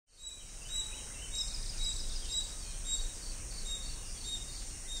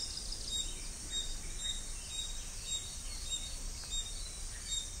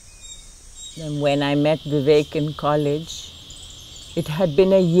And when I met Vivek in college, it had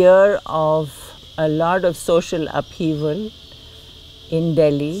been a year of a lot of social upheaval in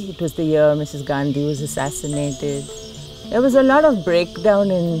Delhi. It was the year Mrs. Gandhi was assassinated. There was a lot of breakdown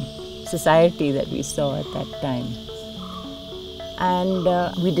in society that we saw at that time.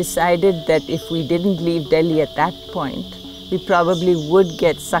 And we decided that if we didn't leave Delhi at that point, we probably would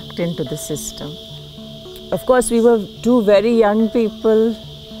get sucked into the system. Of course, we were two very young people,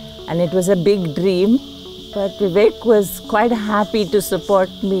 and it was a big dream. But Vivek was quite happy to support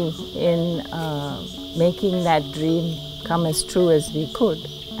me in making that dream come as true as we could.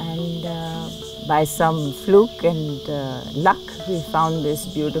 And by some fluke and luck, we found this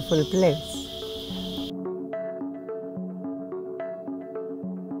beautiful place.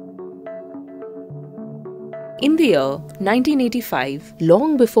 In the year 1985,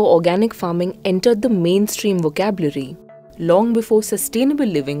 long before organic farming entered the mainstream vocabulary, long before sustainable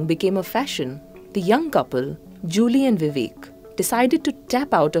living became a fashion, the young couple, Juli and Vivek, decided to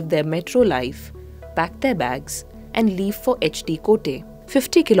tap out of their metro life, pack their bags, and leave for Heggadadevankote,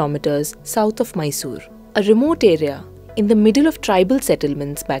 50 kilometers south of Mysore, a remote area in the middle of tribal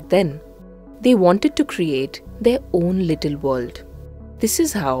settlements back then. They wanted to create their own little world. This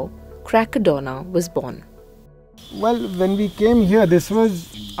is how Dawna was born. Well, when we came here, this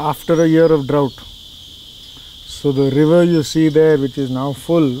was after a year of drought. So the river you see there, which is now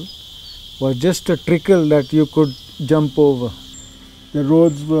full, was just a trickle that you could jump over. The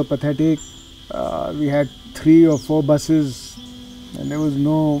roads were pathetic. We had 3 or 4 buses, and there was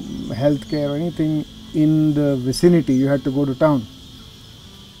no health care or anything in the vicinity. You had to go to town.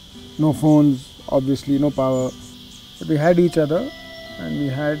 No phones, obviously, no power. But we had each other, and we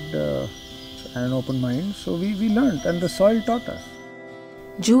had an open mind, so we learned, and the soil taught us.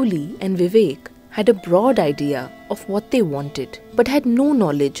 Juli and Vivek had a broad idea of what they wanted, but had no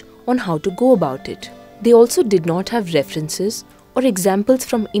knowledge on how to go about it. They also did not have references or examples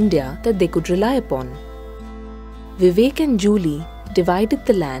from India that they could rely upon. Vivek and Juli divided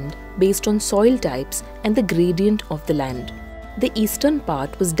the land based on soil types and the gradient of the land. The eastern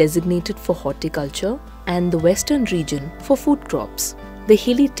part was designated for horticulture and the western region for food crops. The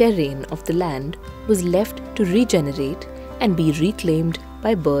hilly terrain of the land was left to regenerate and be reclaimed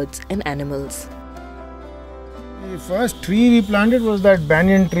by birds and animals. The first tree we planted was that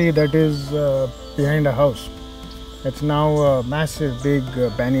banyan tree that is behind a house. It's now a massive, big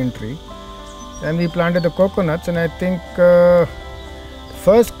banyan tree. And we planted the coconuts, and I think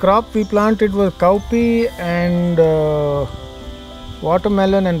first crop we planted was cowpea and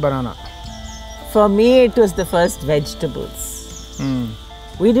watermelon and banana. For me, it was the first vegetables.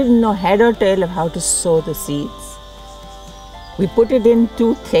 We didn't know head or tail of how to sow the seeds. We put it in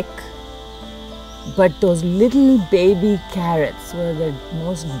too thick, but those little baby carrots were the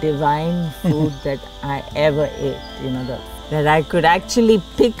most divine food that I ever ate, that I could actually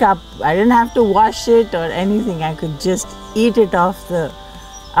pick up. I didn't have to wash it or anything. I could just eat it out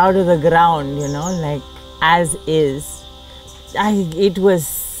of the ground, like as is. It was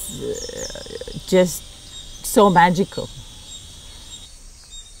just so magical.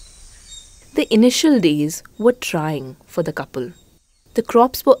 The initial days were trying for the couple. The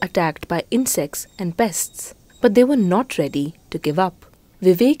crops were attacked by insects and pests, but they were not ready to give up.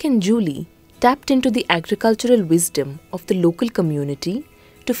 Vivek and Juli tapped into the agricultural wisdom of the local community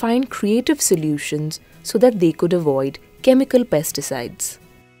to find creative solutions so that they could avoid chemical pesticides.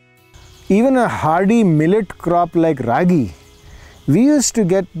 Even a hardy millet crop like ragi, we used to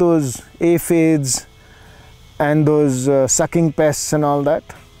get those aphids and those sucking pests and all that.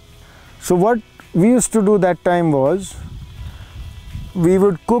 So what we used to do that time was, we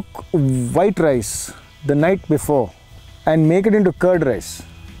would cook white rice the night before and make it into curd rice.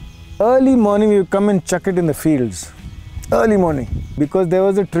 Early morning we would come and chuck it in the fields. Early morning. Because there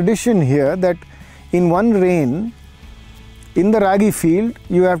was a tradition here that in one rain, in the ragi field,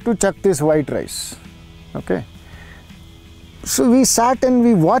 you have to chuck this white rice. Okay. So we sat and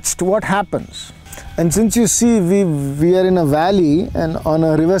we watched what happens. And since you see we are in a valley and on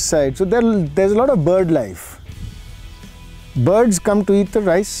a riverside, so there's a lot of bird life. Birds come to eat the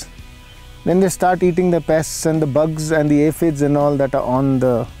rice, then they start eating the pests and the bugs and the aphids and all that are on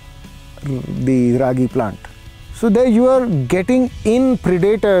the ragi plant. So there you are getting in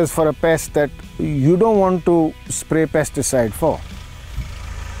predators for a pest that you don't want to spray pesticide for.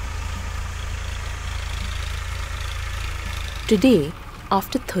 Today,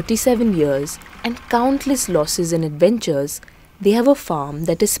 after 37 years and countless losses and adventures, they have a farm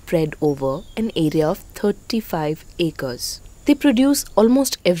that is spread over an area of 35 acres. They produce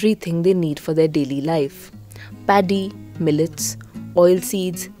almost everything they need for their daily life. Paddy, millets,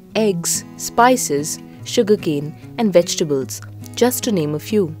 oilseeds, eggs, spices, sugarcane, and vegetables, just to name a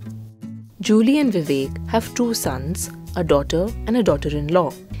few. Juli and Vivek have 2 sons, a daughter and a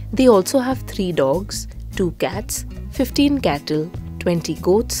daughter-in-law. They also have 3 dogs, 2 cats, 15 cattle, 20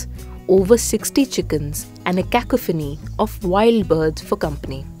 goats, over 60 chickens, and a cacophony of wild birds for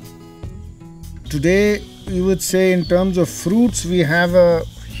company. Today, you would say in terms of fruits, we have a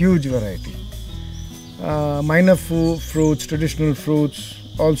huge variety. Minor fruits, traditional fruits,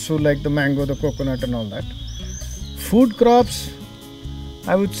 also like the mango, the coconut and all that. Food crops,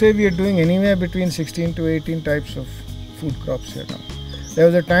 I would say we are doing anywhere between 16 to 18 types of food crops here now. There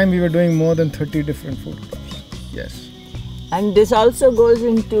was a time we were doing more than 30 different food crops. Yes. And this also goes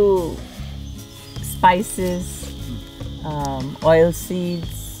into spices, oil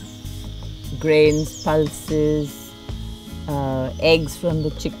seeds, grains, pulses, eggs from the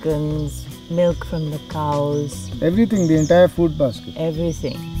chickens, milk from the cows. Everything, the entire food basket.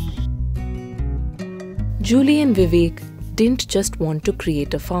 Everything. Juli and Vivek didn't just want to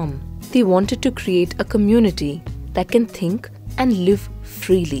create a farm. They wanted to create a community that can think and live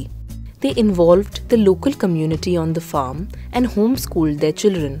freely. They involved the local community on the farm and homeschooled their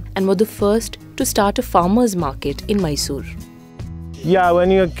children, and were the first to start a farmers market in Mysore. Yeah, when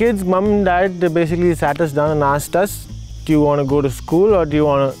we were kids, mom and dad, they basically sat us down and asked us, do you want to go to school or do you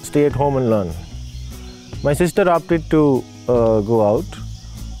want to stay at home and learn? My sister opted to go out.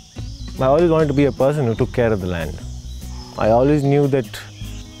 I always wanted to be a person who took care of the land. I always knew that,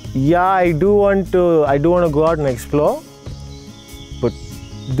 yeah, I do want to go out and explore, but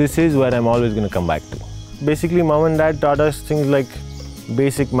this is where I'm always going to come back to. Basically, mom and dad taught us things like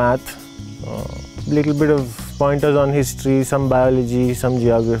basic math, little bit of pointers on history, some biology, some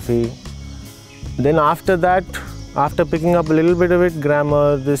geography. Then after that, after picking up a little bit of it,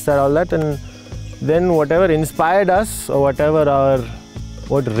 grammar, this, that, all that, and then whatever inspired us or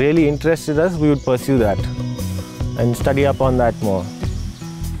what really interested us, we would pursue that and study up on that more.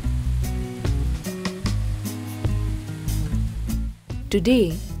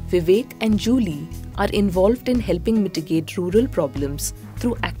 Today, Vivek and Juli are involved in helping mitigate rural problems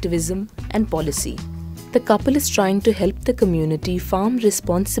through activism and policy. The couple is trying to help the community farm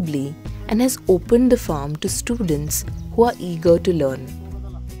responsibly and has opened the farm to students who are eager to learn.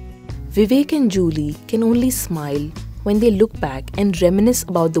 Vivek and Juli can only smile when they look back and reminisce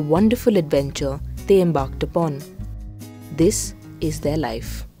about the wonderful adventure they embarked upon. This is their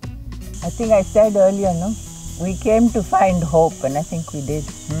life. I think I said earlier, no? We came to find hope, and I think we did.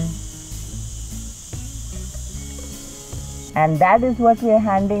 And that is what we are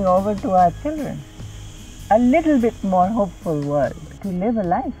handing over to our children. A little bit more hopeful world, to live a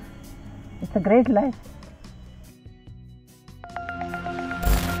life. It's a great life.